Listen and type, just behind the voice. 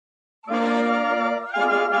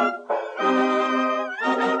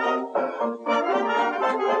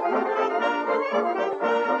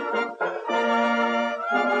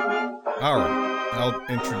Alright,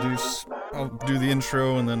 I'll do the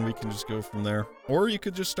intro and then we can just go from there. Or you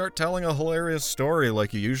could just start telling a hilarious story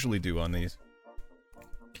like you usually do on these.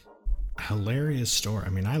 Hilarious story. I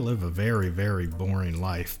mean, I live a very, very boring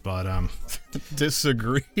life, but,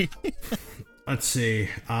 Disagree. let's see.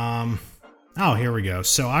 Here we go.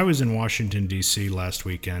 So I was in Washington, D.C. last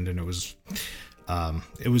weekend, and it was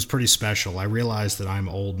pretty special. I realized that I'm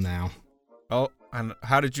old now. Oh, and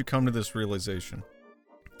how did you come to this realization?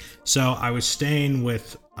 So I was staying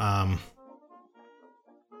with a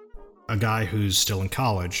guy who's still in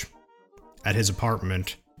college at his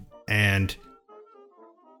apartment, and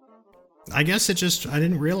I guess I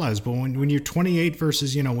didn't realize, but when you're 28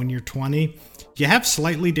 versus, when you're 20, you have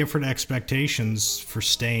slightly different expectations for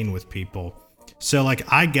staying with people. So,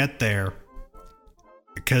 like, I get there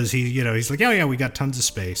because he's like, oh yeah, we got tons of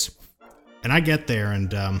space. And I get there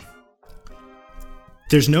and,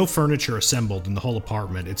 there's no furniture assembled in the whole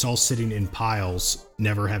apartment. It's all sitting in piles,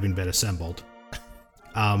 never having been assembled.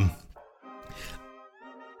 And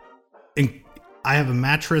I have a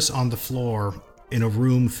mattress on the floor in a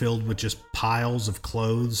room filled with just piles of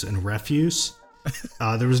clothes and refuse.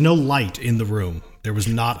 There was no light in the room. There was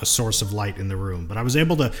not a source of light in the room. But I was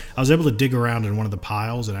able to dig around in one of the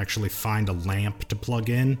piles and actually find a lamp to plug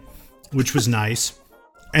in, which was nice.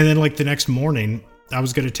 And then, like, the next morning, I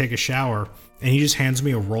was going to take a shower, and he just hands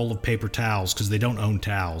me a roll of paper towels because they don't own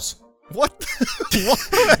towels. What?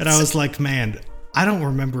 What? And I was like, man, I don't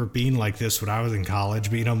remember it being like this when I was in college,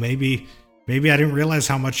 but, maybe I didn't realize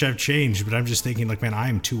how much I've changed, but I'm just thinking, like, man, I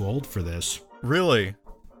am too old for this. Really?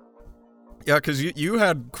 Yeah, because you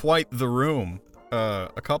had quite the room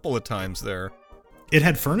a couple of times there. It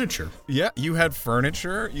had furniture. Yeah, you had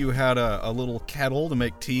furniture. You had a little kettle to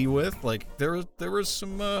make tea with. Like, there was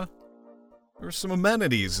some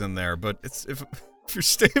amenities in there, but if you're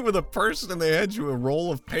staying with a person and they had you a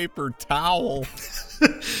roll of paper towel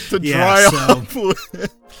to dry off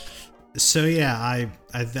with. So yeah,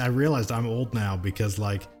 I realized I'm old now because,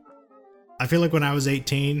 like, I feel like when I was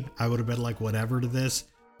 18, I would have been like whatever to this,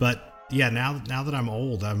 but yeah, now that I'm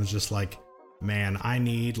old, I'm just like, man, I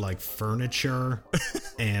need like furniture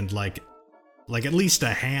and like at least a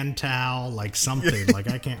hand towel, like something. Like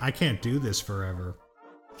I can't do this forever.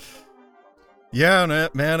 Yeah,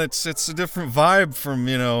 man, it's a different vibe from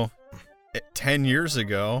 10 years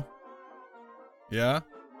ago. Yeah,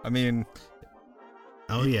 I mean.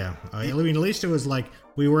 Oh yeah, I mean, at least it was like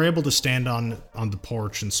we were able to stand on the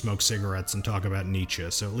porch and smoke cigarettes and talk about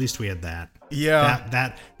Nietzsche. So at least we had that.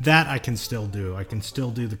 Yeah, that I can still do. I can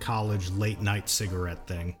still do the college late night cigarette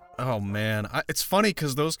thing. Oh man, it's funny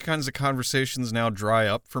because those kinds of conversations now dry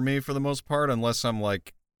up for me for the most part, unless I'm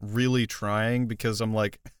like really trying, because I'm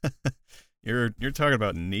like, you're talking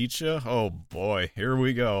about Nietzsche? Oh boy, here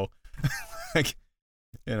we go. Like,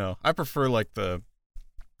 I prefer like the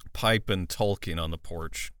pipe and Tolkien on the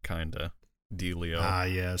porch kind of dealio. Ah,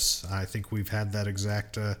 yes. I think we've had that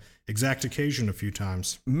exact occasion a few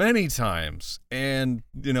times. Many times. And,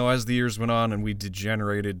 as the years went on and we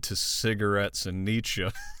degenerated to cigarettes and Nietzsche,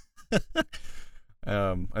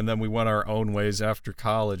 and then we went our own ways after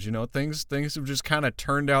college, things have just kind of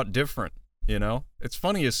turned out different, It's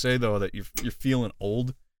funny you say, though, that you're feeling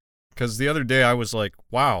old, because the other day I was like,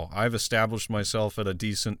 wow, I've established myself at a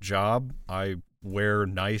decent job. I wear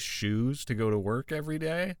nice shoes to go to work every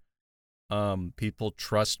day. People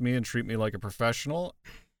trust me and treat me like a professional.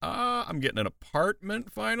 I'm getting an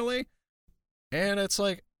apartment finally. And it's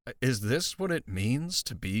like, is this what it means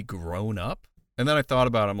to be grown up? And then I thought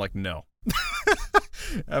about it. I'm like, no.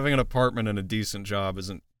 Having an apartment and a decent job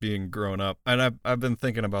isn't being grown up. And I've been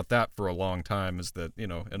thinking about that for a long time, is that,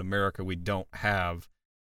 in America, we don't have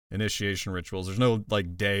initiation rituals. There's no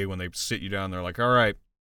like day when they sit you down. They're like, all right,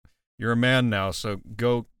 you're a man now, so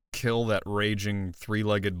go kill that raging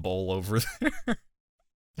three-legged bull over there. All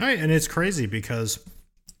right, and it's crazy because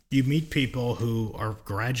you meet people who are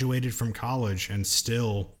graduated from college and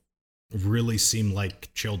still really seem like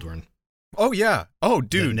children. Oh, yeah. Oh,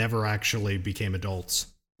 dude. That never actually became adults.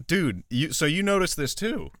 Dude, you noticed this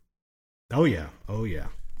too? Oh, yeah. Oh, yeah.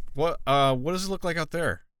 What does it look like out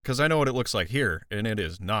there? Because I know what it looks like here, and it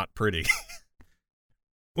is not pretty.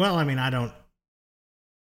 Well, I mean, I don't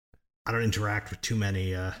interact with too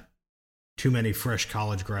many fresh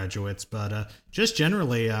college graduates, but just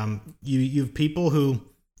generally, you have people who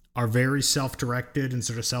are very self-directed and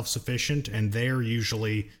sort of self-sufficient, and they're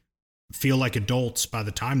usually feel like adults by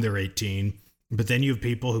the time they're 18. But then you have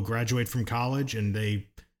people who graduate from college and they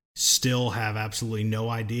still have absolutely no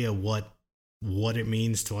idea what what it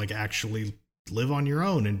means to like actually live on your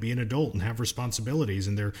own and be an adult and have responsibilities.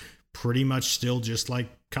 And they're pretty much still just like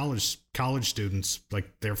college students, like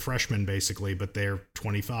they're freshmen basically, but they're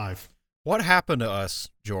 25. What happened to us,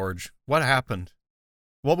 George? What happened?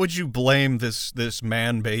 What would you blame this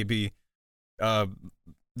man baby,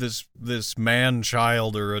 this man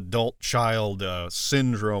child or adult child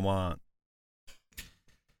syndrome on?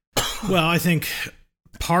 Well, I think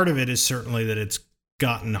part of it is certainly that it's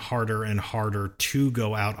gotten harder and harder to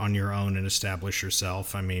go out on your own and establish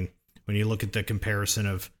yourself. I mean, when you look at the comparison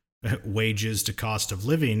of wages to cost of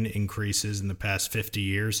living increases in the past 50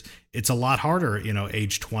 years, it's a lot harder,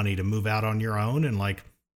 age 20 to move out on your own and like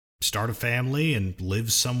start a family and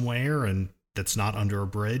live somewhere and that's not under a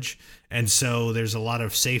bridge. And so there's a lot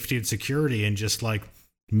of safety and security in just like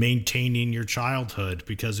maintaining your childhood,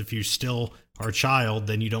 because if you still are a child,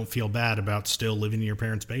 then you don't feel bad about still living in your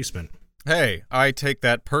parents' basement. Hey, I take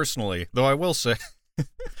that personally, though I will say,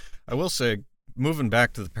 moving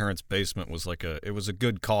back to the parents' basement was it was a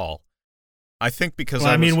good call. I think because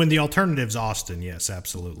when the alternative's Austin, yes,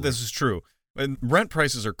 absolutely. This is true. And rent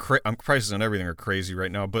prices are prices on everything are crazy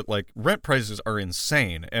right now, but like rent prices are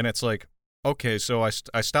insane. And it's like, okay, so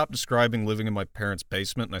I stopped describing living in my parents'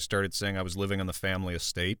 basement and I started saying I was living on the family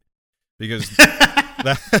estate, because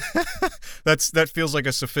that feels like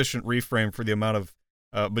a sufficient reframe for the amount of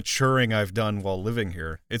maturing I've done while living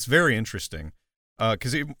here. It's very interesting.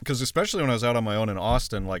 Because especially when I was out on my own in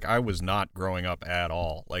Austin, like I was not growing up at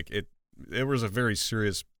all. Like it was a very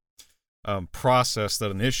serious process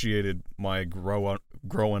that initiated my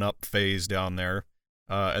growing up phase down there,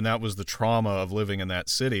 and that was the trauma of living in that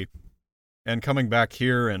city, and coming back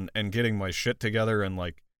here and getting my shit together and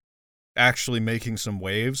like actually making some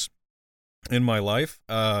waves in my life.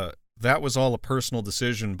 That was all a personal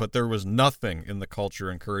decision, but there was nothing in the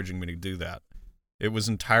culture encouraging me to do that. It was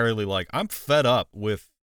entirely like, I'm fed up with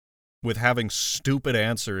having stupid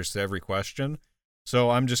answers to every question,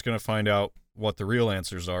 so I'm just going to find out what the real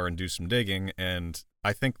answers are and do some digging. And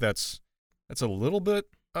I think that's a little bit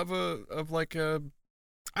of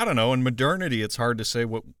I don't know, in modernity it's hard to say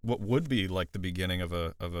what would be like the beginning of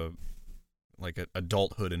a like an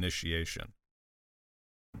adulthood initiation.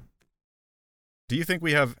 Do you think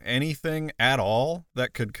we have anything at all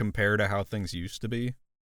that could compare to how things used to be?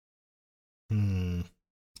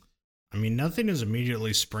 I mean, nothing is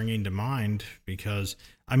immediately springing to mind, because,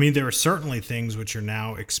 I mean, there are certainly things which are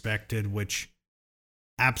now expected, which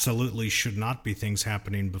absolutely should not be things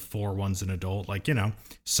happening before one's an adult. Like,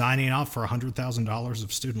 signing off for $100,000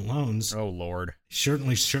 of student loans. Oh, Lord.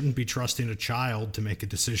 Certainly shouldn't be trusting a child to make a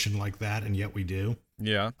decision like that, and yet we do.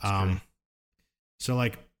 Yeah. True. So,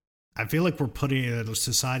 like, I feel like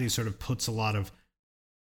society sort of puts a lot of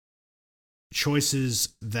choices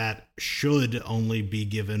that should only be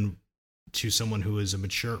given to someone who is a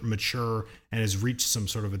mature and has reached some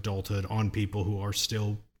sort of adulthood on people who are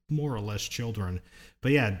still more or less children.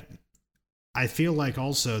 But yeah, I feel like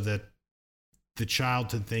also that the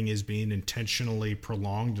childhood thing is being intentionally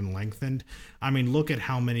prolonged and lengthened. I mean, look at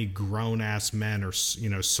how many grown-ass men are,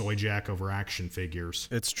 soy jack over action figures.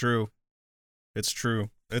 It's true. It's true.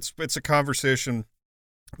 It's a conversation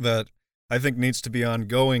that I think needs to be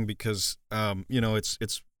ongoing, because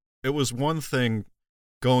it was one thing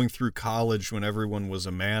going through college when everyone was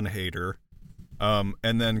a man hater,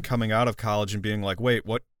 and then coming out of college and being like, wait,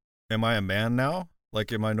 what, am I a man now?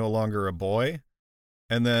 Like, am I no longer a boy?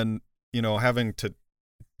 And then, having to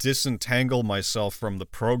disentangle myself from the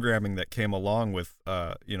programming that came along with,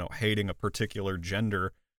 hating a particular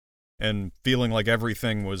gender and feeling like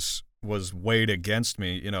everything was weighed against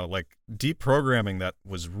me, like deprogramming that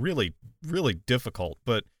was really, really difficult.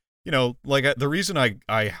 But, like the reason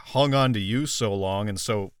I hung on to you so long and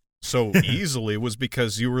so easily was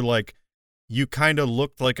because you were like, you kind of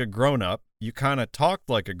looked like a grown up, you kind of talked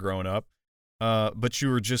like a grown up, but you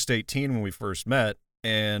were just 18 when we first met.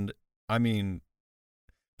 And I mean,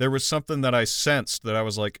 there was something that I sensed that I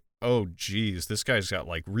was like, oh geez, this guy's got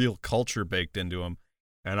like real culture baked into him.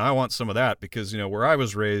 And I want some of that, because, where I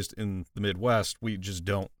was raised in the Midwest, we just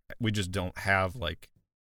don't have like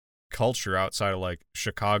culture outside of like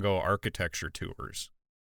Chicago architecture tours.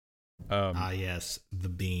 Yes, the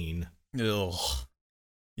bean. Ugh.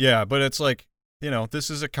 Yeah, but it's like,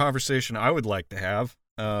 this is a conversation I would like to have.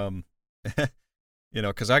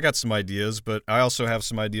 Because I got some ideas, but I also have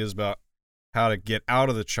some ideas about how to get out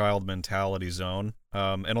of the child mentality zone.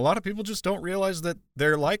 And a lot of people just don't realize that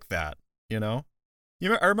they're like that,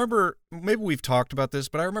 I remember, maybe we've talked about this,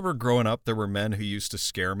 but I remember growing up, there were men who used to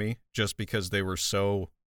scare me just because they were so,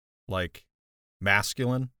 like,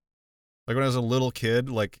 masculine. Like, when I was a little kid,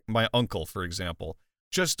 like, my uncle, for example,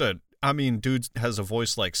 just a I mean, dude has a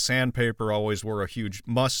voice like sandpaper, always wore a huge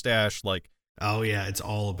mustache, like. Oh, yeah, it's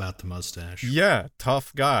all about the mustache. Yeah,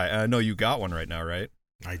 tough guy. I know you got one right now, right?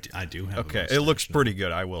 I do have okay, a mustache. It looks pretty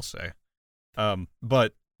good, I will say.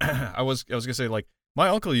 But I was gonna say, like, my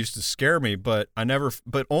uncle used to scare me, but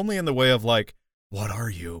only in the way of like, what are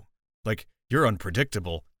you? Like, you're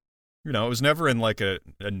unpredictable. It was never in like a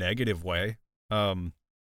negative way. And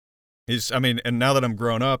now that I'm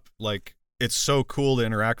grown up, like, it's so cool to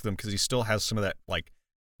interact with him because he still has some of that like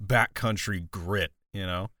backcountry grit,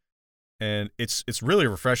 And it's really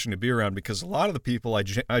refreshing to be around because a lot of the people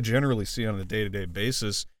I generally see on a day-to-day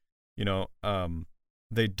basis,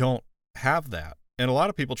 they don't have that. And a lot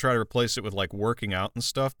of people try to replace it with like working out and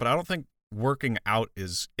stuff, but I don't think working out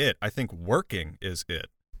is it. I think working is it.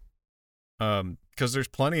 Because there's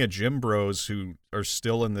plenty of gym bros who are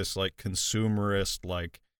still in this like consumerist,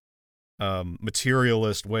 like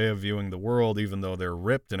materialist way of viewing the world, even though they're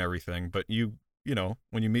ripped and everything. But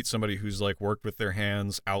when you meet somebody who's like worked with their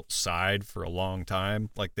hands outside for a long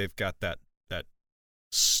time, like they've got that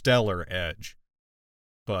stellar edge.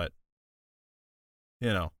 But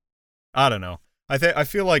I don't know. I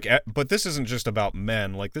feel like, but this isn't just about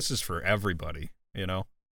men. Like, this is for everybody,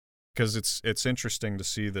 because it's interesting to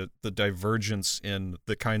see the divergence in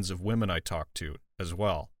the kinds of women I talk to as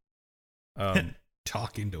well.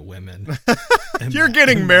 Talking to women. You're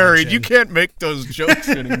getting married. You can't make those jokes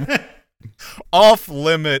anymore. Off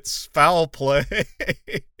limits, foul play.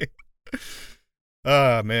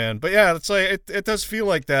 Man. But yeah, it's like it does feel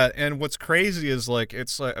like that. And what's crazy is like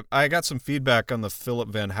it's like I got some feedback on the Philip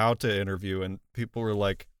Van Houte interview, and people were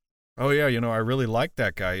like, "Oh yeah, I really like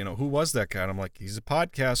that guy. Who was that guy?" And I'm like, "He's a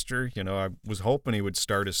podcaster. I was hoping he would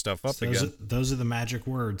start his stuff up again." Those are the magic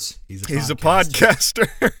words. He's a podcaster.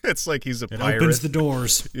 It's like he's a pirate. It opens the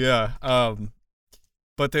doors. Yeah.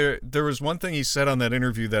 But there was one thing he said on that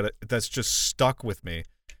interview that's just stuck with me.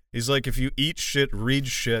 He's like, if you eat shit, read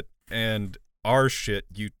shit, and are shit,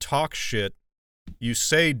 you talk shit, you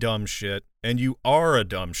say dumb shit, and you are a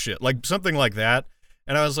dumb shit. Like something like that.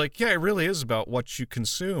 And I was like, yeah, it really is about what you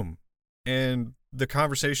consume. And the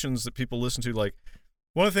conversations that people listen to, like,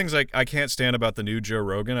 one of the things I can't stand about the new Joe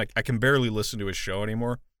Rogan, I can barely listen to his show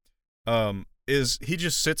anymore, is he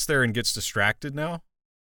just sits there and gets distracted now.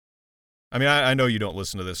 I mean, I know you don't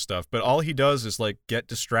listen to this stuff, but all he does is like get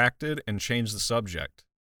distracted and change the subject.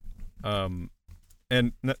 And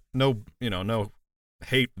no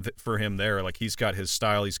hate for him there. Like, he's got his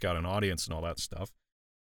style, he's got an audience and all that stuff.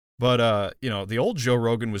 But the old Joe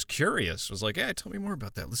Rogan was curious. Was like, "Hey, tell me more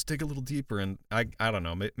about that. Let's dig a little deeper." And I don't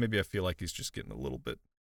know. Maybe I feel like he's just getting a little bit.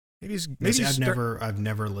 I've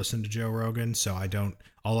never listened to Joe Rogan, so I don't.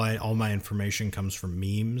 All my information comes from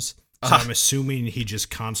memes. So I'm assuming he just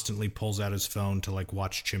constantly pulls out his phone to like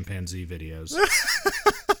watch chimpanzee videos.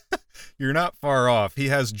 You're not far off. He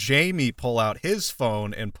has Jamie pull out his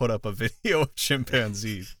phone and put up a video of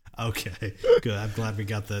chimpanzees. Okay, good. I'm glad we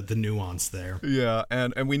got the nuance there. Yeah,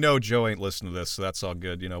 and we know Joe ain't listening to this, so that's all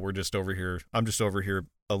good. We're just over here. I'm just over here,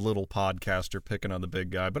 a little podcaster picking on the big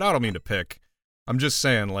guy, but I don't mean to pick. I'm just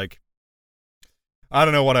saying, like, I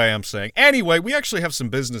don't know what I am saying. Anyway, we actually have some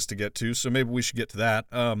business to get to, so maybe we should get to that.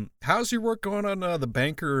 How's your work going on the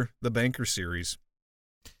banker series?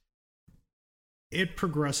 It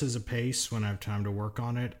progresses apace when I have time to work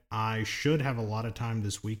on it. I should have a lot of time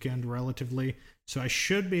this weekend, relatively, so I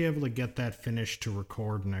should be able to get that finished to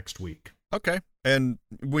record next week. Okay, and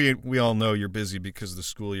we all know you're busy because the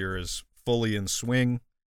school year is fully in swing.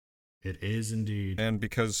 It is indeed. And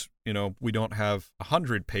because, we don't have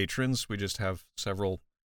 100 patrons, we just have several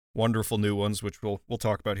wonderful new ones, which we'll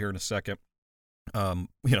talk about here in a second.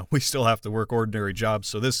 We still have to work ordinary jobs.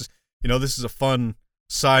 So this is a fun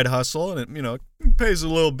side hustle, and it pays a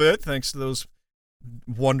little bit thanks to those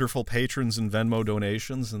wonderful patrons and Venmo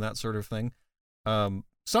donations and that sort of thing.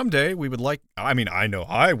 Someday we would I know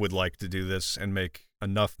I would like to do this and make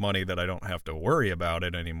enough money that I don't have to worry about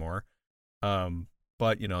it anymore.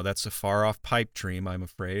 But, that's a far-off pipe dream, I'm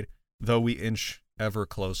afraid, though we inch ever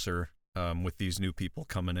closer with these new people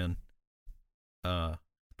coming in. But,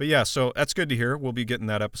 yeah, so that's good to hear. We'll be getting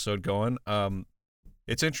that episode going.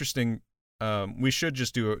 It's interesting. We should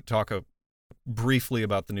just talk briefly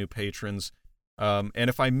about the new patrons. And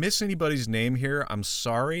if I miss anybody's name here, I'm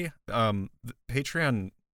sorry.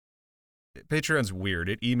 Patreon's weird.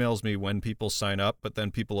 It emails me when people sign up, but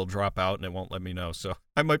then people will drop out and it won't let me know. So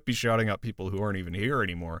I might be shouting out people who aren't even here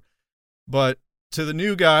anymore. But to the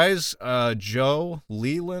new guys, Joe,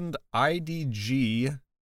 Leland, IDG,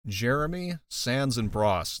 Jeremy, Sands, and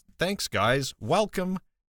Bross. Thanks, guys. Welcome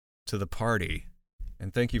to the party.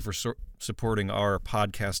 And thank you for supporting our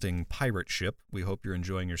podcasting pirate ship. We hope you're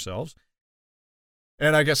enjoying yourselves.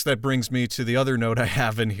 And I guess that brings me to the other note I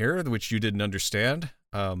have in here, which you didn't understand.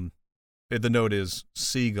 The note is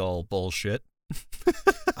seagull bullshit.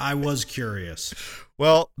 I was curious.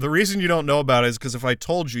 Well, the reason you don't know about it is because if I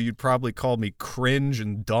told you, you'd probably call me cringe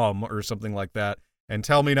and dumb or something like that and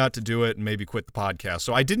tell me not to do it and maybe quit the podcast.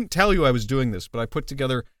 So I didn't tell you I was doing this, but I put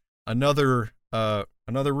together another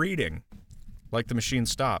reading, like The Machine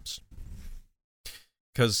Stops.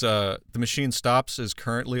 Because The Machine Stops is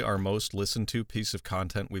currently our most listened to piece of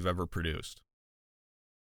content we've ever produced.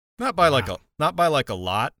 Not by like a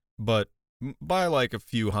lot, but by like a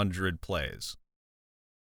few hundred plays.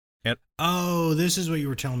 And this is what you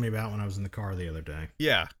were telling me about when I was in the car the other day.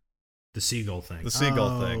 Yeah. The seagull thing. The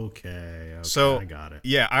seagull thing. Okay, So, I got it.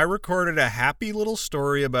 Yeah, I recorded a happy little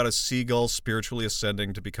story about a seagull spiritually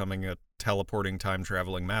ascending to becoming a teleporting,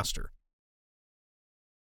 time-traveling master.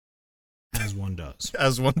 As one does.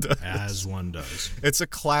 As one does. As one does. It's a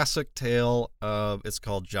classic tale. It's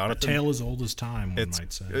called Jonathan. A tale as old as time, one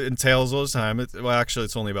might say. In tale as old as time. Actually,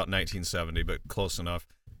 it's only about 1970, but close enough.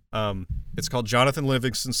 It's called Jonathan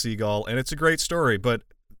Livingston Seagull, and it's a great story, but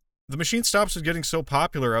The Machine Stops is getting so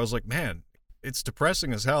popular, I was like, man, it's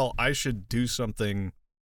depressing as hell. I should do something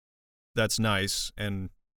that's nice and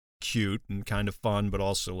cute and kind of fun, but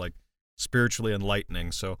also like spiritually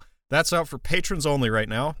enlightening. So that's out for patrons only right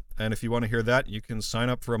now, and if you want to hear that, you can sign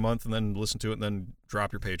up for a month and then listen to it and then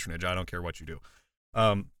drop your patronage. I don't care what you do.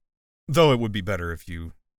 Though it would be better if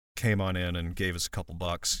you came on in and gave us a couple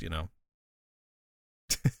bucks,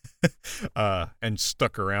 and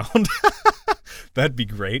stuck around. That'd be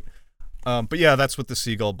great. But yeah, that's what the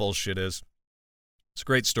seagull bullshit is. It's a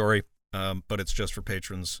great story, but it's just for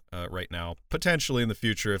patrons right now. Potentially in the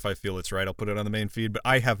future, if I feel it's right, I'll put it on the main feed, but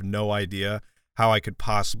I have no idea how I could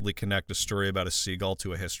possibly connect a story about a seagull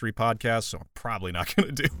to a history podcast, so I'm probably not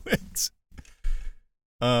going to do it.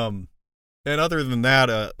 And other than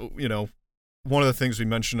that, one of the things we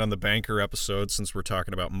mentioned on the banker episode, since we're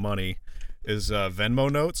talking about money, is Venmo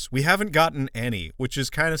notes. We haven't gotten any, which is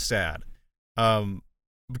kind of sad,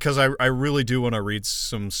 because I really do want to read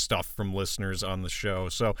some stuff from listeners on the show.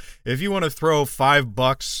 So if you want to throw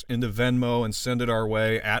 $5 into Venmo and send it our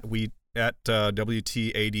way at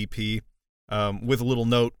WTADP with a little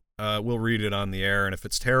note, we'll read it on the air, and if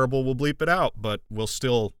it's terrible, we'll bleep it out, but we'll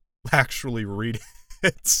still actually read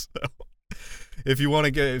it. So if you want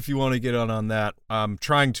to get on that, I'm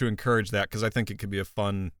trying to encourage that because I think it could be a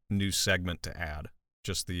fun new segment to add.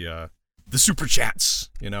 Just the super chats,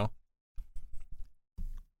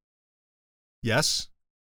 Yes.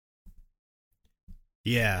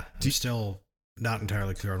 Yeah, I'm still not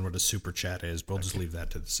entirely clear on what a super chat is, but we'll just leave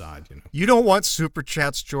that to the side. You don't want super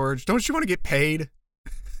chats, George. Don't you want to get paid?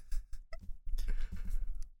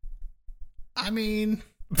 I mean,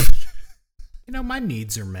 my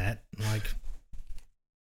needs are met. Like,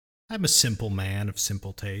 I'm a simple man of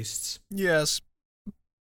simple tastes. Yes,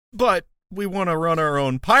 but we want to run our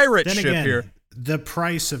own pirate ship here. The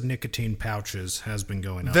price of nicotine pouches has been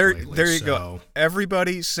going up lately. There you go.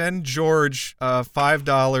 Everybody send George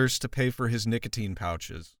 $5 to pay for his nicotine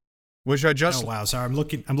pouches, which I just... Oh, wow. Sorry, I'm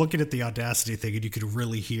looking at the Audacity thing, and you could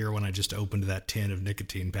really hear when I just opened that tin of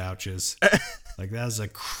nicotine pouches. Like, that was a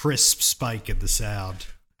crisp spike in the sound.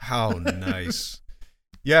 How nice.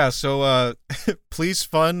 Yeah, so please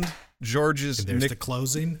fund George's... And there's the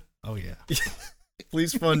closing. Oh, yeah.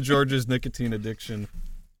 Please fund George's nicotine addiction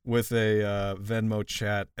with a Venmo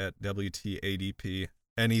chat at WTADP.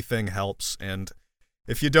 Anything helps, and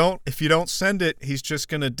if you don't send it, he's just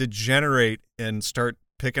gonna degenerate and start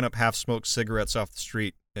picking up half-smoked cigarettes off the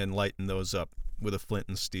street and lighting those up with a flint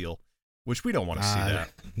and steel, which we don't want to see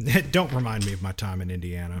that. Don't remind me of my time in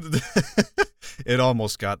Indiana. It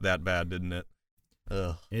almost got that bad, didn't it?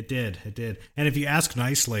 Ugh. It did. And if you ask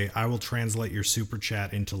nicely, I will translate your super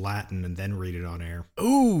chat into Latin and then read it on air.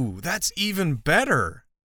 Ooh, that's even better.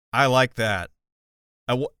 I like that.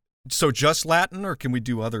 So just Latin, or can we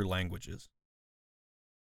do other languages?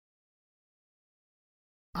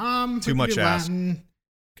 Too much Latin.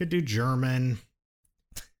 Could do German.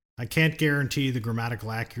 I can't guarantee the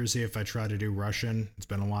grammatical accuracy if I try to do Russian. It's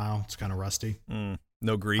been a while. It's kind of rusty.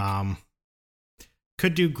 No Greek.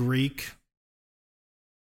 Could do Greek.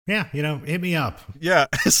 Yeah, hit me up. Yeah,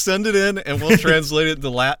 send it in and we'll translate it to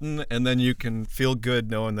Latin, and then you can feel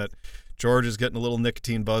good knowing that George is getting a little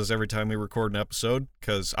nicotine buzz every time we record an episode,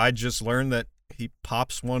 because I just learned that he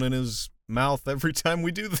pops one in his mouth every time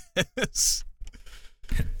we do this.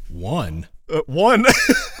 One? One?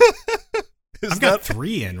 I've got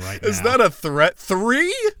 3 in right now. Is that a threat?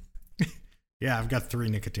 3? Yeah, I've got 3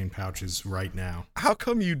 nicotine pouches right now. How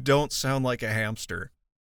come you don't sound like a hamster?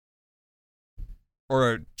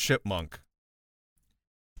 Or a chipmunk?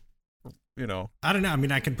 You know. I don't know. I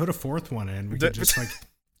mean, I can put a 4th one in. We could just I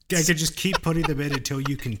could just keep putting them in until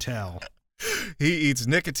you can tell. He eats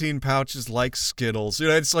nicotine pouches like Skittles. You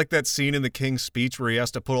know, it's like that scene in The King's Speech where he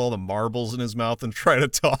has to put all the marbles in his mouth and try to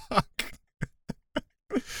talk.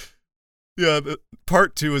 Yeah,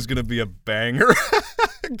 part 2 is going to be a banger.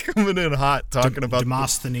 Coming in hot, talking about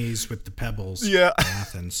Demosthenes with the pebbles. Yeah,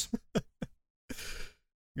 Athens.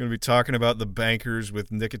 You're going to be talking about the bankers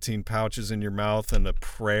with nicotine pouches in your mouth and a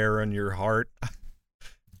prayer in your heart.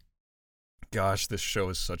 Gosh, this show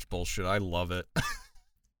is such bullshit. I love it.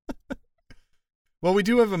 Well, we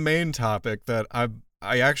do have a main topic that I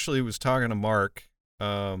actually was talking to Mark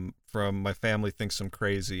from My Family Thinks I'm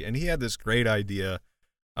Crazy, and he had this great idea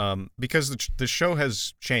because the show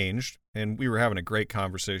has changed, and we were having a great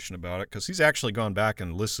conversation about it because he's actually gone back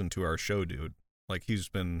and listened to our show, dude. Like, he's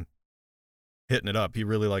been hitting it up. He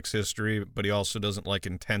really likes history, but he also doesn't like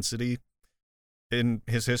intensity in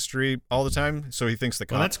his history all the time. So he thinks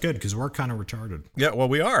well, that's good because we're kind of retarded. Yeah, well,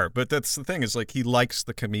 we are, but that's the thing is like he likes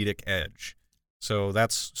the comedic edge. So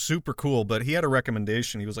that's super cool. But he had a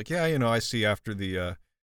recommendation. He was like, yeah, you know, I see after the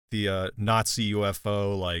Nazi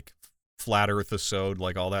UFO, like flat earth-isode,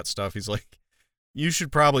 like all that stuff. He's like, you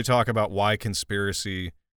should probably talk about why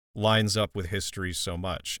conspiracy lines up with history so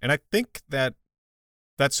much. And I think that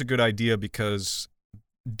that's a good idea because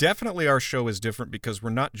definitely our show is different because we're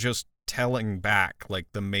not just telling back like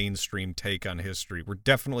the mainstream take on history. We're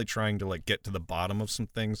definitely trying to like get to the bottom of some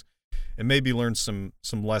things and maybe learn some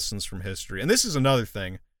lessons from history. And this is another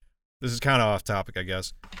thing. This is kind of off topic, I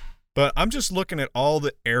guess. But I'm just looking at all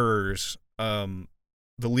the errors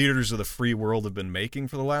the leaders of the free world have been making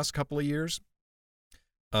for the last couple of years.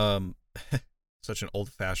 Such an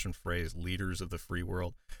old-fashioned phrase, leaders of the free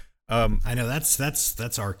world. I know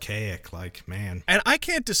that's archaic, like, man. And I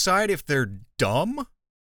can't decide if they're dumb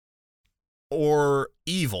or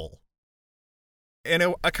evil.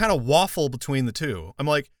 And I kind of waffle between the two. I'm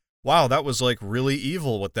like, wow, that was like really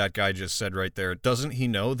evil what that guy just said right there. Doesn't he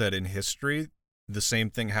know that in history the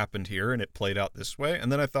same thing happened here and it played out this way?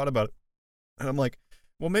 And then I thought about it and I'm like,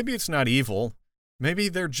 well, maybe it's not evil. Maybe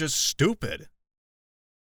they're just stupid.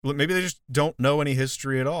 Maybe they just don't know any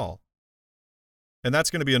history at all. And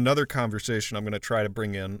that's going to be another conversation I'm going to try to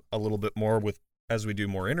bring in a little bit more with as we do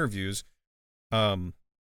more interviews. We're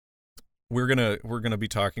gonna be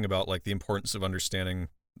talking about like the importance of understanding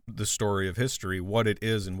the story of history, what it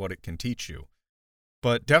is and what it can teach you.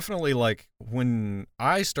 But definitely, like, when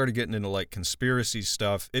I started getting into like conspiracy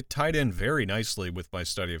stuff, it tied in very nicely with my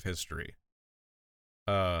study of history.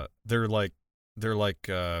 They're like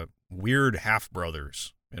weird half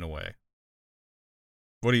brothers in a way.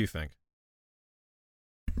 What do you think?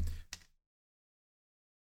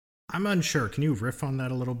 I'm unsure. Can you riff on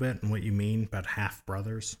that a little bit and what you mean about half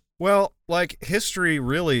brothers? Well, like, history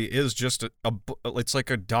really is just it's like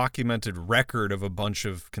a documented record of a bunch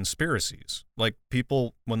of conspiracies. Like,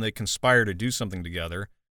 people, when they conspire to do something together,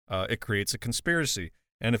 it creates a conspiracy.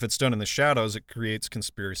 And if it's done in the shadows, it creates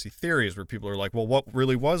conspiracy theories where people are like, well, what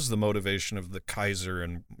really was the motivation of the Kaiser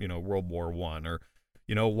in, you know, World War I? Or,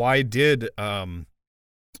 you know, why did,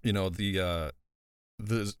 you know, the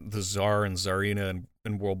Tsar and Tsarina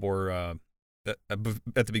in World War, at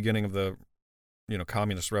the beginning of the, you know,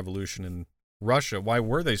 communist revolution in Russia, why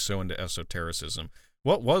were they so into esotericism?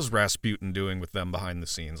 What was Rasputin doing with them behind the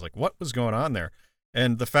scenes? Like, what was going on there?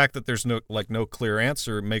 And the fact that there's no clear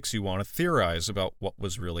answer makes you want to theorize about what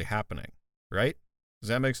was really happening, right? Does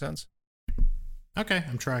that make sense? Okay,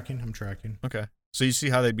 I'm tracking. Okay. So you see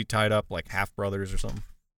how they'd be tied up like half brothers or something?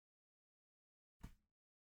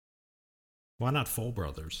 Why not full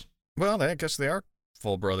brothers? Well, I guess they are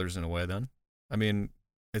full brothers in a way then. I mean,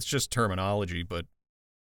 it's just terminology, but,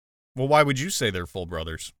 well, why would you say they're full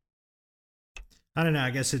brothers? I don't know. I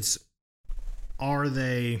guess are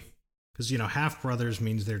they, because, you know, half brothers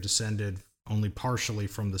means they're descended only partially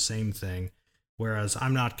from the same thing, whereas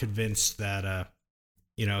I'm not convinced that,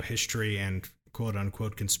 you know, history and quote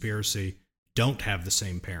unquote conspiracy don't have the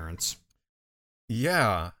same parents.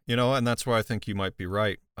 Yeah, you know, and that's why I think you might be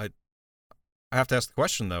right. I have to ask the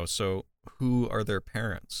question, though. So who are their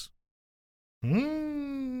parents? What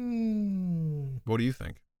do you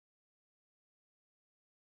think?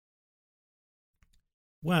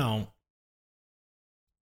 Well,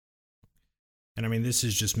 and I mean, this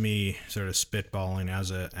is just me sort of spitballing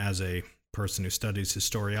as a person who studies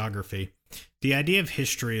historiography. The idea of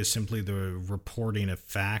history as simply the reporting of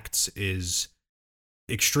facts is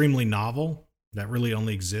extremely novel. That really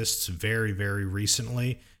only exists very, very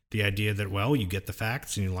recently. The idea that, well, you get the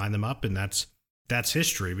facts and you line them up, and that's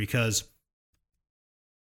history. Because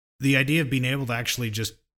the idea of being able to actually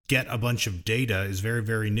just get a bunch of data is very,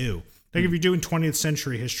 very new. Like if you're doing 20th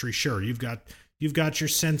century history, sure, you've got your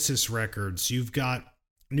census records, you've got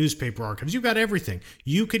newspaper archives, you've got everything.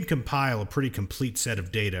 You can compile a pretty complete set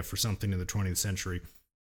of data for something in the 20th century.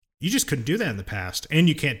 You just couldn't do that in the past. And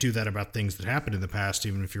you can't do that about things that happened in the past,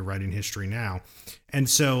 even if you're writing history now. And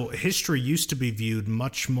so history used to be viewed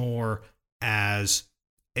much more as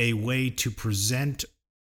a way to present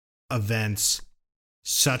events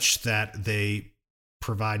such that they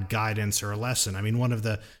provide guidance or a lesson. I mean, one of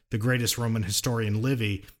the greatest Roman historian,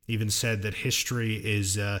 Livy, even said that history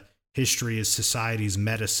is society's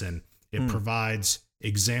medicine. It provides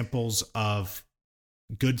examples of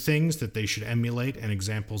good things that they should emulate and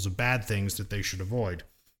examples of bad things that they should avoid.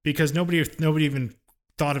 Because nobody even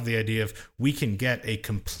thought of the idea of we can get a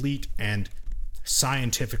complete and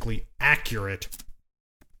scientifically accurate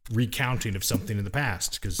recounting of something in the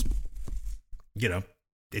past, because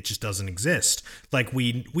it just doesn't exist. Like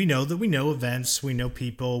we know that we know events, we know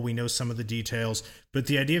people, we know some of the details, but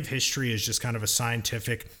the idea of history is just kind of a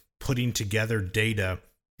scientific putting together data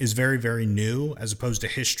is very, very new, as opposed to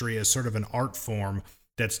history as sort of an art form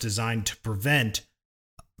that's designed to present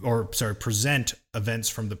events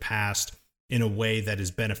from the past in a way that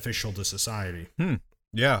is beneficial to society.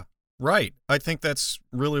 Yeah, right. I think that's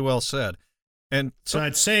really well said. And so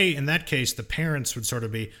I'd say in that case, the parents would sort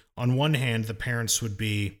of be, on one hand, the parents would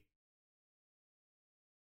be,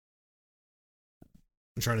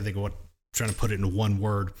 I'm trying to put it into one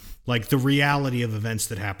word, like the reality of events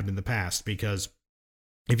that happened in the past. Because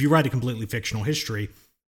if you write a completely fictional history,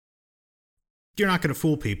 you're not going to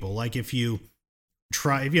fool people. Like if you're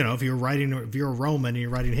a Roman and you're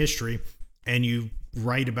writing history and you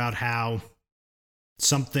write about how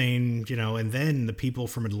something, and then the people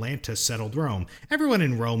from Atlantis settled Rome. Everyone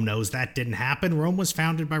in Rome knows that didn't happen. Rome was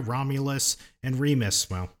founded by Romulus and Remus.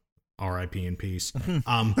 Well, R.I.P. in peace.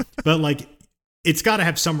 But like, it's got to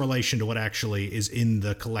have some relation to what actually is in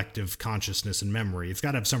the collective consciousness and memory. It's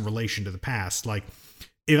got to have some relation to the past. Like,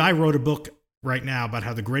 if I wrote a book right now about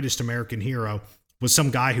how the greatest American hero was some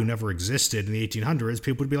guy who never existed in the 1800s,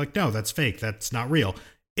 people would be like, no, that's fake. That's not real.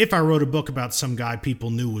 If I wrote a book about some guy people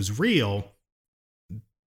knew was real,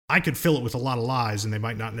 I could fill it with a lot of lies and they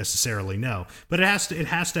might not necessarily know. But it has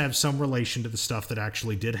to have some relation to the stuff that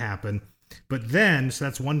actually did happen. But then, so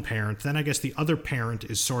that's one parent. Then I guess the other parent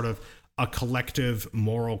is sort of a collective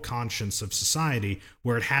moral conscience of society,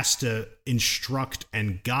 where it has to instruct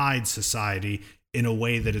and guide society in a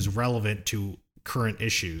way that is relevant to current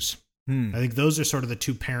issues. I think those are sort of the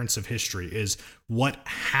two parents of history, is what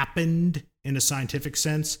happened in a scientific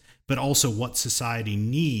sense, but also what society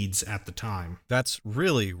needs at the time. That's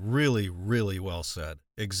really, really, really well said.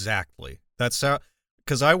 Exactly. That's how,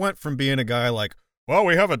 because I went from being a guy like, well,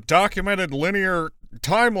 we have a documented linear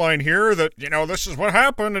timeline here that, this is what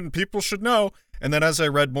happened and people should know. And then as I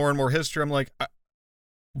read more and more history, I'm like,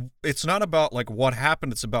 it's not about like what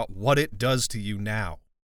happened. It's about what it does to you now.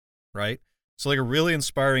 Right. So like a really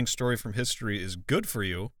inspiring story from history is good for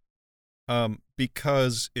you,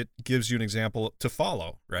 because it gives you an example to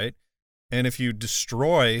follow. Right. And if you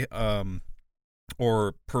destroy,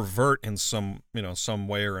 or pervert in some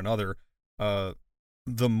way or another,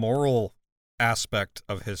 the moral aspect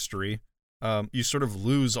of history, you sort of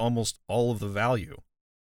lose almost all of the value.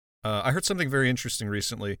 I heard something very interesting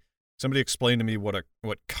recently. Somebody explained to me what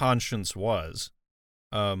conscience was.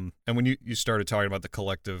 And when you started talking about the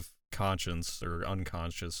collective conscience or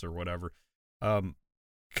unconscious or whatever,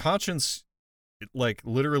 conscience, like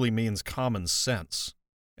literally means common sense.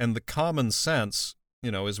 And the common sense,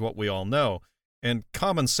 is what we all know. And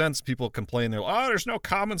common sense, people complain, they're like, there's no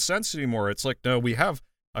common sense anymore. It's like, no, we have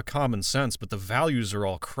a common sense, but the values are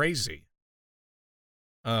all crazy.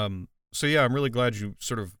 So yeah, I'm really glad you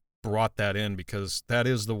sort of brought that in, because that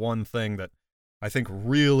is the one thing that I think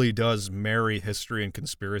really does marry history and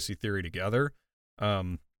conspiracy theory together.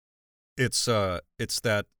 It's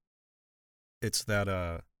that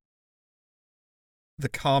the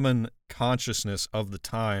common consciousness of the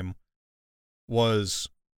time was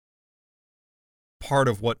part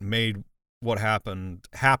of what made what happened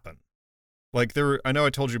happen. Like I know I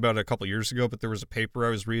told you about it a couple years ago, but there was a paper I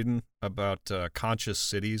was reading about conscious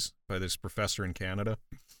cities by this professor in Canada,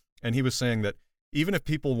 and he was saying that even if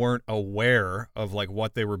people weren't aware of like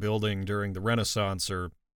what they were building during the Renaissance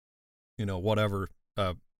or whatever,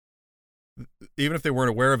 even if they weren't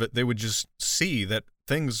aware of it, they would just see that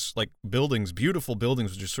things like buildings, beautiful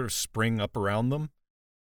buildings, would just sort of spring up around them,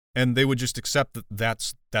 and they would just accept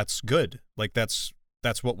that that's good. Like that's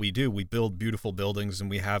that's what we do. We build beautiful buildings and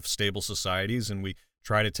we have stable societies and we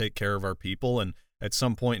try to take care of our people. And at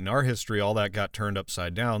some point in our history, all that got turned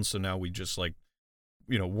upside down. So now we just like,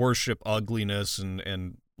 worship ugliness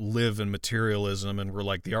and live in materialism. And we're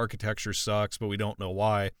like, the architecture sucks, but we don't know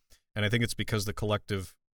why. And I think it's because the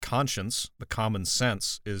collective conscience, the common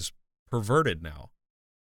sense, is perverted now.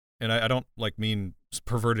 And I don't like mean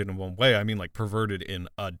perverted in one way. I mean like perverted in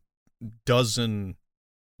a dozen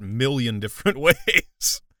million different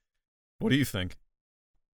ways. What do you think?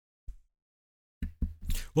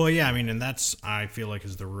 Well, yeah, I mean, and that's, I feel like,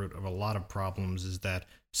 is the root of a lot of problems, is that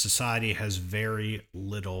society has very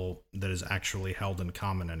little that is actually held in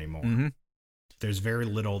common anymore. Mm-hmm. There's very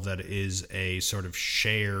little that is a sort of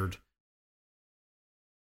shared,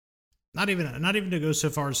 not even to go so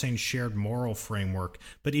far as saying shared moral framework,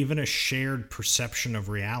 but even a shared perception of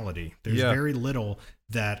reality. There's very little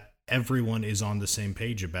that everyone is on the same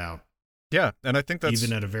page about. Yeah, and I think that's...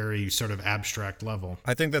 even at a very sort of abstract level.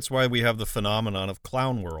 I think that's why we have the phenomenon of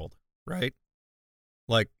clown world, right?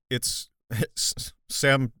 Like, it's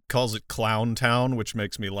Sam calls it Clown Town, which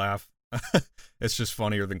makes me laugh. It's just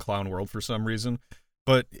funnier than Clown World for some reason.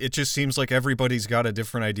 But it just seems like everybody's got a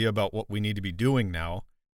different idea about what we need to be doing now.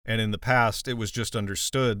 And in the past, it was just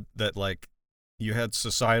understood that, like, you had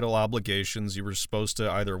societal obligations. You were supposed to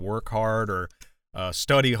either work hard or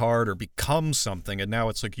study hard or become something. And now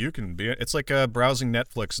it's like you can be... It's like browsing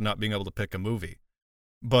Netflix and not being able to pick a movie.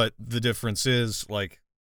 But the difference is, like,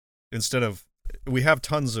 instead of... We have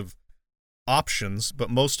tons of options, but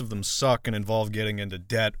most of them suck and involve getting into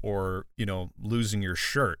debt or, losing your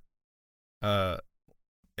shirt. I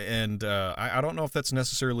don't know if that's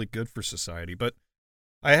necessarily good for society, but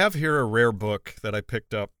I have here a rare book that I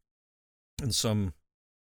picked up in some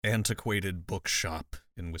antiquated bookshop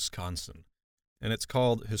in Wisconsin, and it's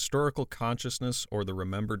called Historical Consciousness or the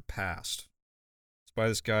Remembered Past. It's by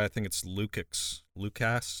this guy, I think it's Lucas?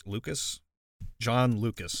 John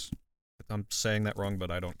Lucas. I'm saying that wrong, but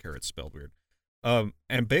I don't care. It's spelled weird.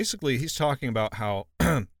 And basically, he's talking about how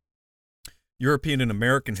European and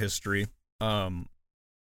American history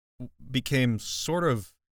became sort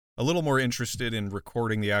of a little more interested in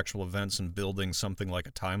recording the actual events and building something like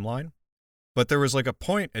a timeline. But there was like a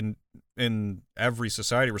point in every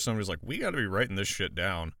society where somebody was like, we got to be writing this shit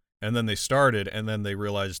down. And then they started, and then they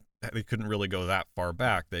realized they couldn't really go that far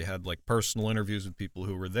back. They had like personal interviews with people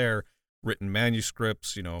who were there, written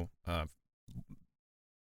manuscripts,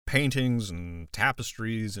 paintings and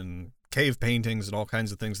tapestries and cave paintings and all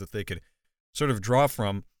kinds of things that they could sort of draw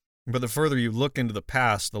from. But the further you look into the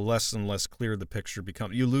past, the less and less clear the picture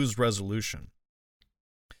becomes. You lose resolution.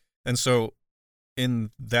 And so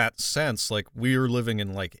in that sense, like, we're living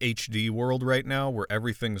in like HD world right now where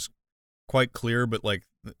everything's quite clear, but like,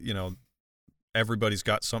 everybody's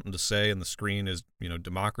got something to say and the screen is,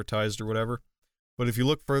 democratized or whatever. But if you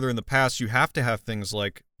look further in the past, you have to have things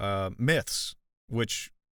like myths,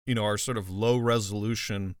 which, are sort of low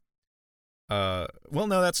resolution. Well,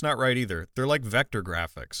 no, that's not right either. They're like vector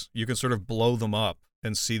graphics. You can sort of blow them up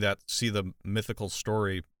and see the mythical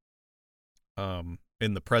story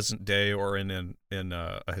in the present day or in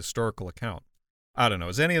a historical account. I don't know.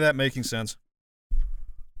 Is any of that making sense?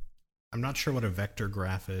 I'm not sure what a vector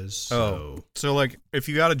graph is. So like if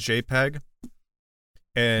you got a JPEG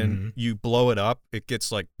and you blow it up, it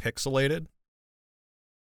gets like pixelated,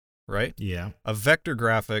 right? Yeah. A vector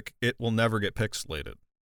graphic, it will never get pixelated.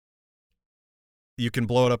 You can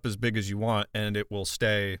blow it up as big as you want and it will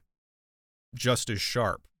stay just as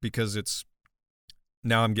sharp because it's...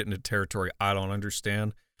 Now I'm getting into territory I don't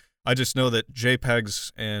understand. I just know that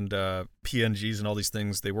JPEGs and PNGs and all these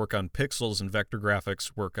things, they work on pixels, and vector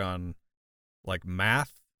graphics work on like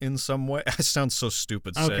math in some way. I sound so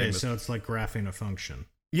stupid saying this. Okay, so it's like graphing a function.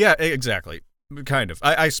 Yeah, exactly. Kind of.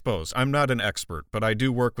 I suppose. I'm not an expert, but I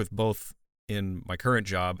do work with both in my current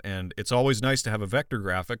job, and it's always nice to have a vector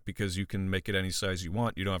graphic because you can make it any size you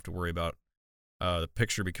want. You don't have to worry about the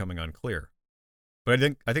picture becoming unclear. But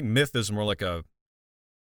I think myth is more like a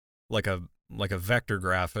vector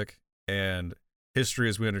graphic, and history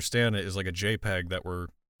as we understand it is like a JPEG that we're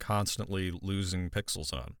constantly losing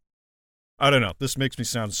pixels on. I don't know. This makes me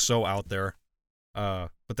sound so out there. But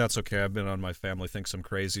that's okay. I've been on My Family Thinks I'm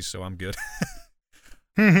Crazy, so I'm good.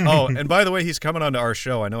 Oh, and by the way, he's coming on to our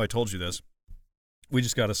show. I know I told you this. We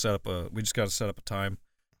just got to set up a time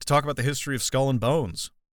to talk about the history of Skull and Bones.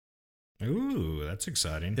 Ooh, that's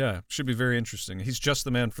exciting. Yeah, should be very interesting. He's just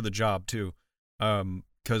the man for the job too.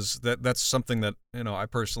 Because that's something that, I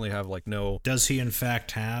personally have like no... Does he in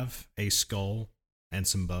fact have a skull and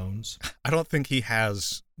some bones? I don't think he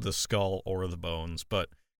has the skull or the bones, but...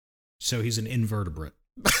 So he's an invertebrate.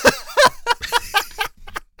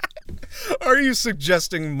 Are you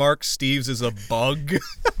suggesting Mark Steves is a bug?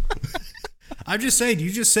 I'm just saying,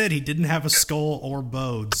 you just said he didn't have a skull or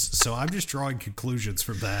bones, so I'm just drawing conclusions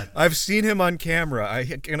from that. I've seen him on camera.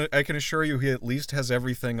 I can assure you he at least has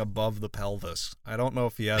everything above the pelvis. I don't know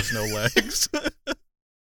if he has no legs.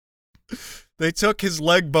 They took his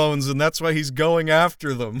leg bones, and that's why he's going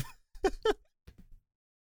after them.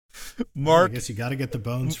 Mark, I guess you got to get the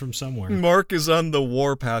bones from somewhere. Mark is on the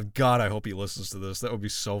warpath. God, I hope he listens to this. That would be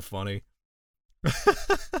so funny.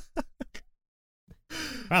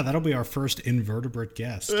 Wow, that'll be our first invertebrate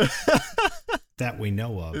guest that we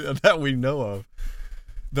know of. That we know of.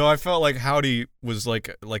 Though I felt like Howdy was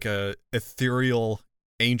like a ethereal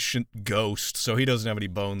ancient ghost, so he doesn't have any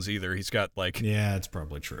bones either. He's got like... Yeah, it's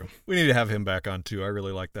probably true. We need to have him back on too. I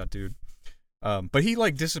really like that dude. But he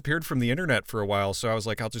like disappeared from the internet for a while, so I was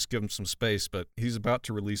like, I'll just give him some space. But he's about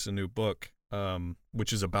to release a new book,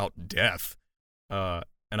 which is about death.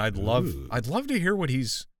 And I'd love to hear what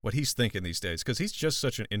he's thinking these days, because he's just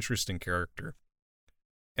such an interesting character.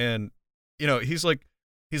 And you know, he's like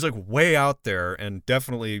way out there and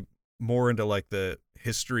definitely more into like the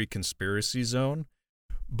history conspiracy zone.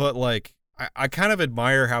 But like I kind of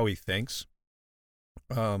admire how he thinks.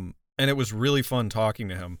 And it was really fun talking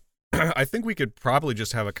to him. I think we could probably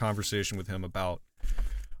just have a conversation with him about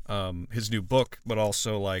his new book, but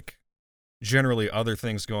also like generally other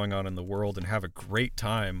things going on in the world, and have a great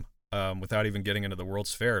time without even getting into the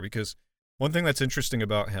World's Fair. Because one thing that's interesting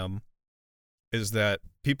about him is that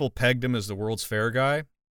people pegged him as the World's Fair guy,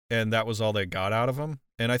 and that was all they got out of him.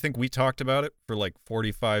 And I think we talked about it for like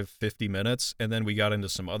 45, 50 minutes, and then we got into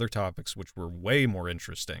some other topics which were way more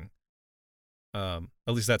interesting. At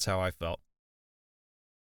least that's how I felt.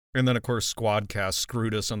 And then, of course, Squadcast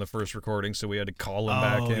screwed us on the first recording, so we had to call him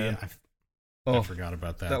back in. Yeah. I forgot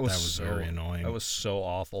about that. That was very annoying. That was so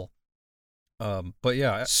awful. But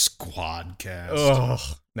yeah. Squadcast.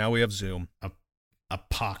 Ugh. Now we have Zoom. A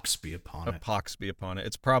pox be upon it. A pox be upon it.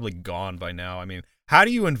 It's probably gone by now. I mean, how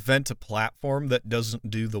do you invent a platform that doesn't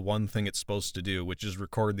do the one thing it's supposed to do, which is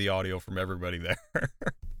record the audio from everybody there?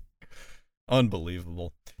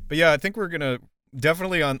 Unbelievable. But yeah, I think we're going to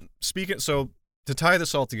definitely so to tie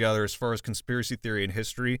this all together, as far as conspiracy theory and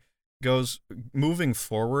history goes, moving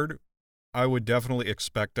forward, I would definitely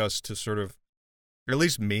expect us to sort of, or at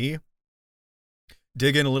least me,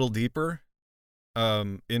 dig in a little deeper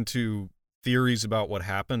into theories about what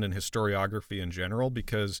happened and historiography in general,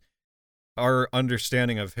 because our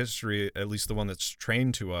understanding of history, at least the one that's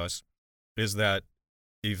trained to us, is that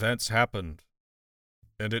events happened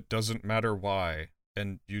and it doesn't matter why,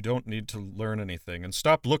 and you don't need to learn anything, and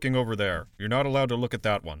stop looking over there. You're not allowed to look at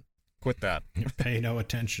that one. Quit that. Pay no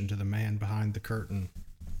attention to the man behind the curtain.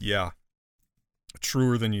 Yeah.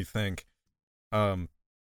 Truer than you think. You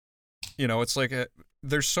know, it's like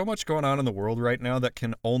there's so much going on in the world right now that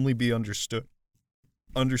can only be understood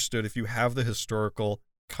if you have the historical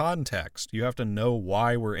context. You have to know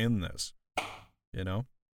why we're in this, you know?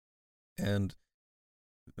 And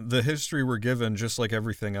the history we're given, just like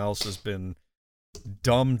everything else, has been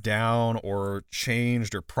dumbed down or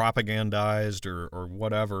changed or propagandized or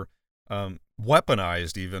whatever,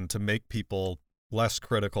 weaponized even to make people less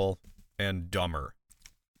critical and dumber.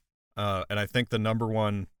 And I think the number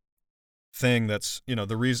one thing that's, you know,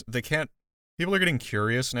 the reason people are getting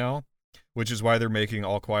curious now, which is why they're making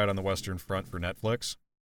All Quiet on the Western Front for Netflix.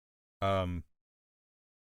 And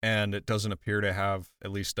it doesn't appear to have,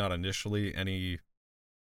 at least not initially,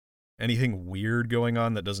 anything weird going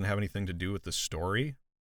on that doesn't have anything to do with the story.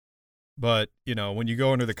 But, you know, when you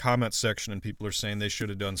go into the comments section and people are saying they should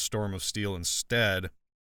have done Storm of Steel instead,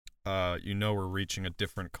 you know we're reaching a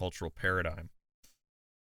different cultural paradigm.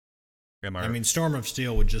 I mean, Storm of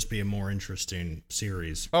Steel would just be a more interesting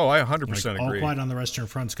series. Oh, I 100% like, agree. All Quiet on the Western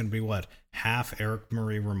Front's going to be what? Half Eric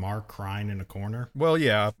Marie Remarque crying in a corner? Well,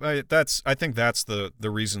 yeah, I think that's the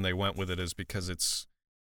reason they went with it, is because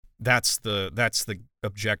that's the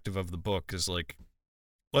objective of the book, is like,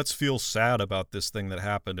 let's feel sad about this thing that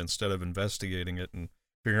happened instead of investigating it and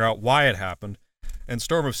figuring out why it happened. And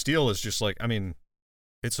Storm of Steel is just like, I mean,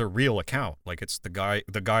 it's a real account. Like, it's the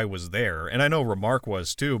guy was there. And I know Remarque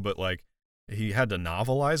was too, but like, he had to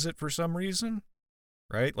novelize it for some reason,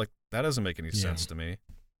 right? Like, that doesn't make any sense to me.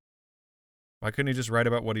 Why couldn't he just write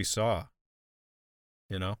about what he saw?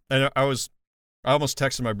 You know? And I almost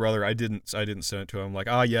texted my brother. I didn't send it to him. Like,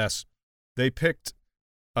 yes, they picked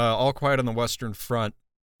All Quiet on the Western Front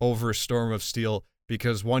over Storm of Steel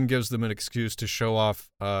because one gives them an excuse to show off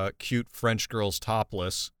cute French girls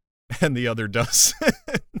topless, and the other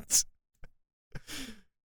doesn't.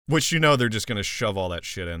 Which, you know, they're just going to shove all that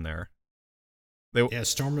shit in there.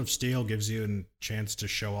 Storm of Steel gives you a chance to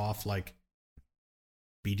show off, like,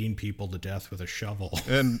 beating people to death with a shovel.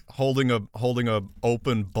 And holding a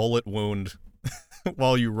open bullet wound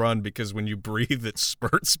while you run, because when you breathe it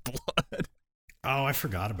spurts blood. Oh, I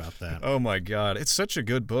forgot about that. Oh my god, it's such a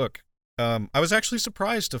good book. I was actually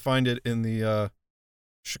surprised to find it in the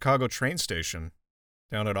Chicago train station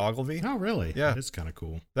down at Ogilvy. Oh, really? Yeah. It's kind of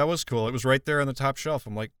cool. That was cool. It was right there on the top shelf.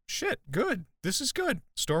 I'm like, shit, good. This is good.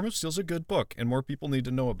 Storm of Steel's a good book, and more people need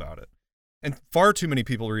to know about it. And far too many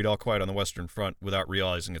people read All Quiet on the Western Front without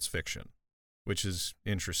realizing it's fiction, which is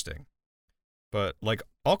interesting. But, like,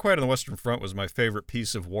 All Quiet on the Western Front was my favorite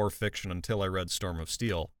piece of war fiction until I read Storm of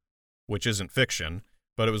Steel, which isn't fiction,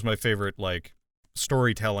 but it was my favorite, like,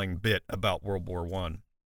 storytelling bit about World War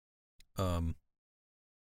I.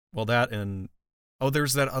 Well, that and... Oh,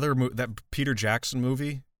 there's that other that Peter Jackson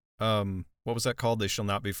movie. What was that called? They Shall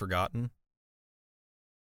Not Be Forgotten.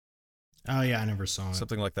 Oh, yeah, I never saw it.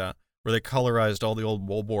 Something like that. Where they colorized all the old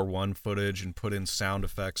World War I footage and put in sound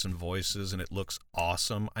effects and voices, and it looks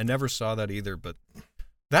awesome. I never saw that either, but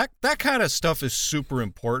that kind of stuff is super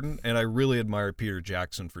important, and I really admire Peter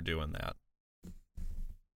Jackson for doing that.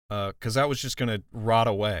 Because that was just going to rot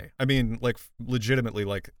away. I mean, like, legitimately,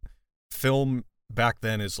 like, film back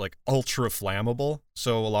then is, like, ultra flammable,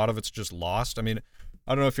 so a lot of it's just lost. I mean,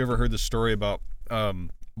 I don't know if you ever heard the story about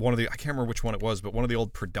one of the, I can't remember which one it was, but one of the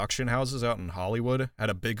old production houses out in Hollywood had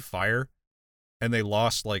a big fire, and they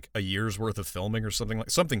lost, like, a year's worth of filming or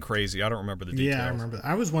something crazy. I don't remember the details. Yeah, I remember.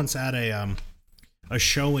 I was once at a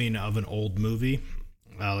showing of an old movie,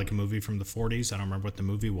 like a movie from the 40s. I don't remember what the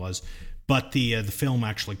movie was, but the film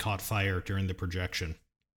actually caught fire during the projection.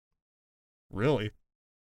 Really?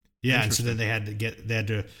 Yeah, and so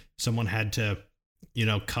then someone had to,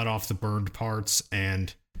 cut off the burned parts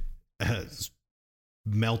and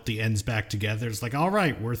melt the ends back together. It's like, all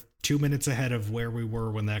right, we're 2 minutes ahead of where we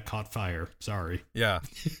were when that caught fire. Sorry. Yeah.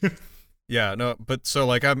 Yeah, no, but so,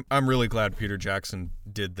 like, I'm really glad Peter Jackson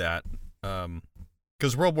did that.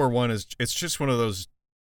 Because World War I it's just one of those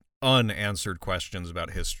unanswered questions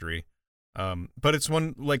about history. But it's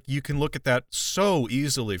one, like, you can look at that so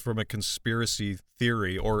easily from a conspiracy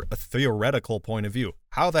theory or a theoretical point of view.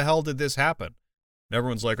 How the hell did this happen? And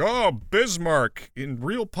everyone's like, oh, Bismarck in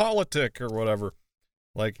Realpolitik or whatever.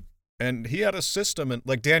 Like, and he had a system, and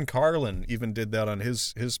like Dan Carlin even did that on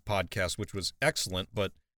his podcast, which was excellent.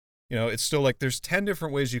 But, it's still like there's 10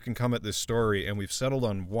 different ways you can come at this story, and we've settled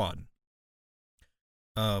on one.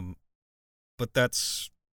 But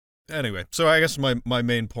that's... Anyway, so I guess my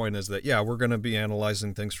main point is that, yeah, we're going to be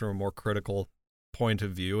analyzing things from a more critical point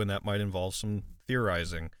of view, and that might involve some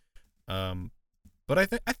theorizing. But I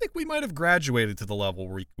think we might have graduated to the level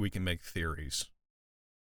where we can make theories.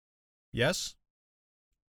 Yes?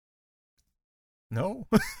 No?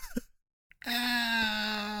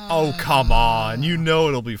 Oh, come on. You know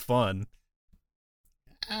it'll be fun.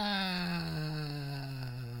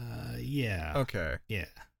 Yeah. Okay. Yeah.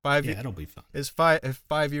 It'll be fun. Is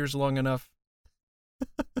 5 years long enough?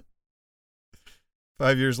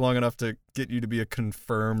 5 years long enough to get you to be a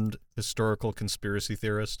confirmed historical conspiracy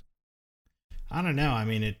theorist? I don't know. I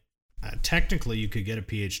mean, technically you could get a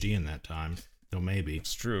PhD in that time. So maybe.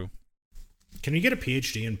 It's true. Can you get a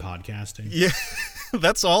PhD in podcasting? Yeah.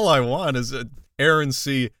 That's all I want is a Aaron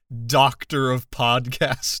C. Doctor of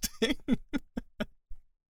Podcasting.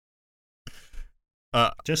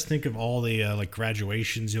 Just think of all the like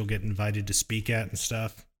graduations you'll get invited to speak at and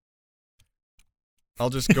stuff. I'll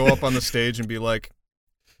just go up on the stage and be like,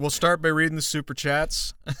 we'll start by reading the super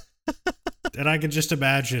chats. And I can just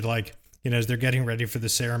imagine, like, as they're getting ready for the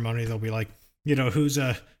ceremony, they'll be like,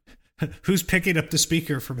 who's picking up the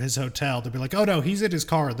speaker from his hotel? They'll be like, oh no, he's in his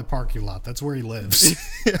car in the parking lot. That's where he lives.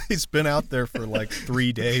 He's been out there for like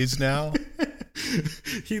 3 days now.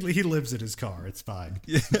 He lives in his car. It's fine.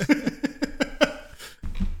 Yeah.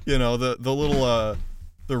 The little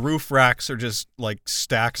the roof racks are just like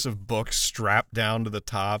stacks of books strapped down to the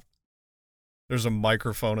top. There's a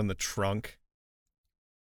microphone in the trunk.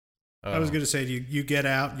 I was gonna say, you get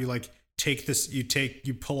out, you like take this,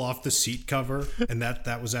 you pull off the seat cover, and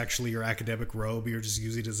that was actually your academic robe. You're just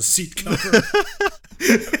using it as a seat cover.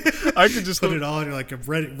 I could just put it on. You're like, I'm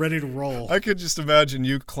ready to roll. I could just imagine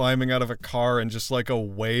you climbing out of a car and just like a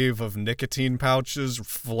wave of nicotine pouches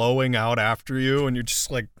flowing out after you, and you're just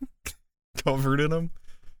like covered in them.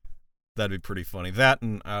 That'd be pretty funny. That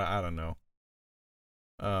and I don't know.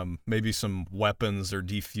 Maybe some weapons or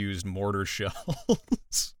defused mortar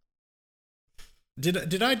shells.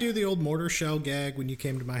 Did I do the old mortar shell gag when you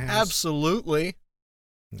came to my house? Absolutely.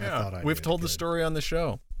 Yeah, we've told the story on the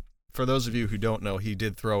show. For those of you who don't know, he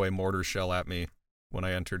did throw a mortar shell at me when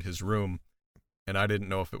I entered his room, and I didn't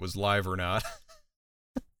know if it was live or not.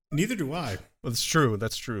 Neither do I. That's true.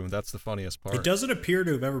 That's true. That's the funniest part. It doesn't appear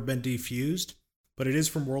to have ever been defused, but it is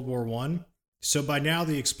from World War I. So by now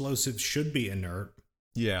the explosive should be inert.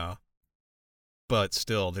 Yeah. But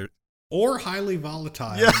still, they're... Or highly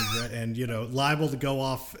volatile and liable to go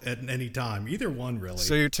off at any time. Either one, really.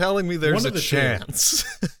 So you're telling me there's a chance.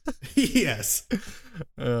 Yes.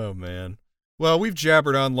 Oh, man. Well, we've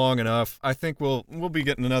jabbered on long enough. I think we'll be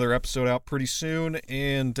getting another episode out pretty soon.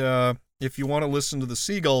 And if you want to listen to the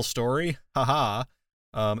seagull story,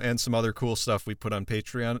 and some other cool stuff we put on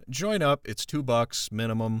Patreon, join up. It's $2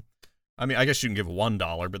 minimum. I mean, I guess you can give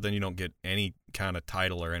 $1, but then you don't get any kind of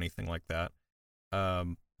title or anything like that.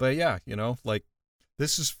 But yeah,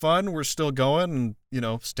 this is fun. We're still going,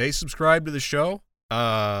 and, stay subscribed to the show.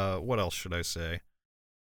 What else should I say?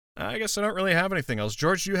 I guess I don't really have anything else.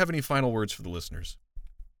 George, do you have any final words for the listeners?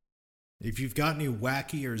 If you've got any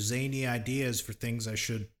wacky or zany ideas for things I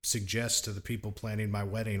should suggest to the people planning my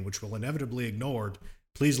wedding, which will inevitably ignored,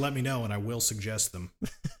 please let me know and I will suggest them.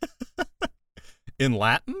 In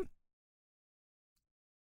Latin?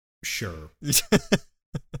 Sure.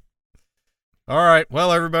 All right.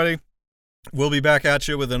 Well, everybody, we'll be back at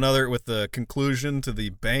you with the conclusion to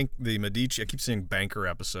the Medici, I keep saying banker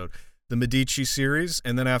episode, the Medici series.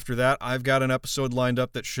 And then after that, I've got an episode lined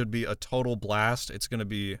up that should be a total blast. It's going to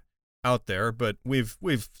be out there, but we've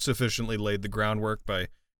sufficiently laid the groundwork by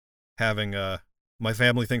having my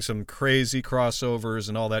family think some crazy crossovers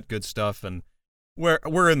and all that good stuff. And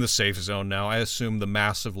we're in the safe zone now. I assume the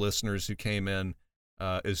massive listeners who came in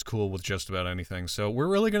is cool with just about anything. So we're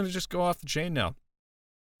really going to just go off the chain now.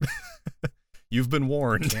 You've been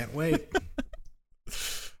warned. Can't wait.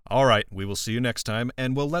 All right. We will see you next time.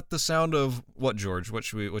 And we'll let the sound of what, George? What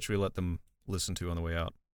should we let them listen to on the way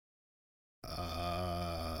out?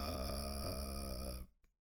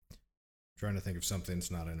 Trying to think of something that's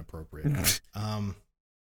not inappropriate.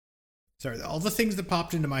 Sorry, all the things that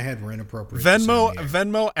popped into my head were inappropriate.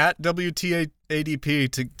 Venmo at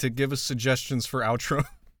WTADP to give us suggestions for outros.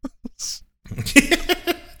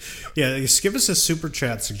 Yeah, just give us a super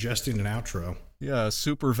chat suggesting an outro. Yeah,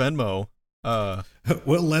 super Venmo.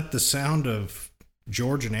 We'll let the sound of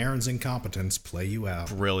George and Aaron's incompetence play you out.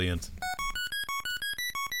 Brilliant.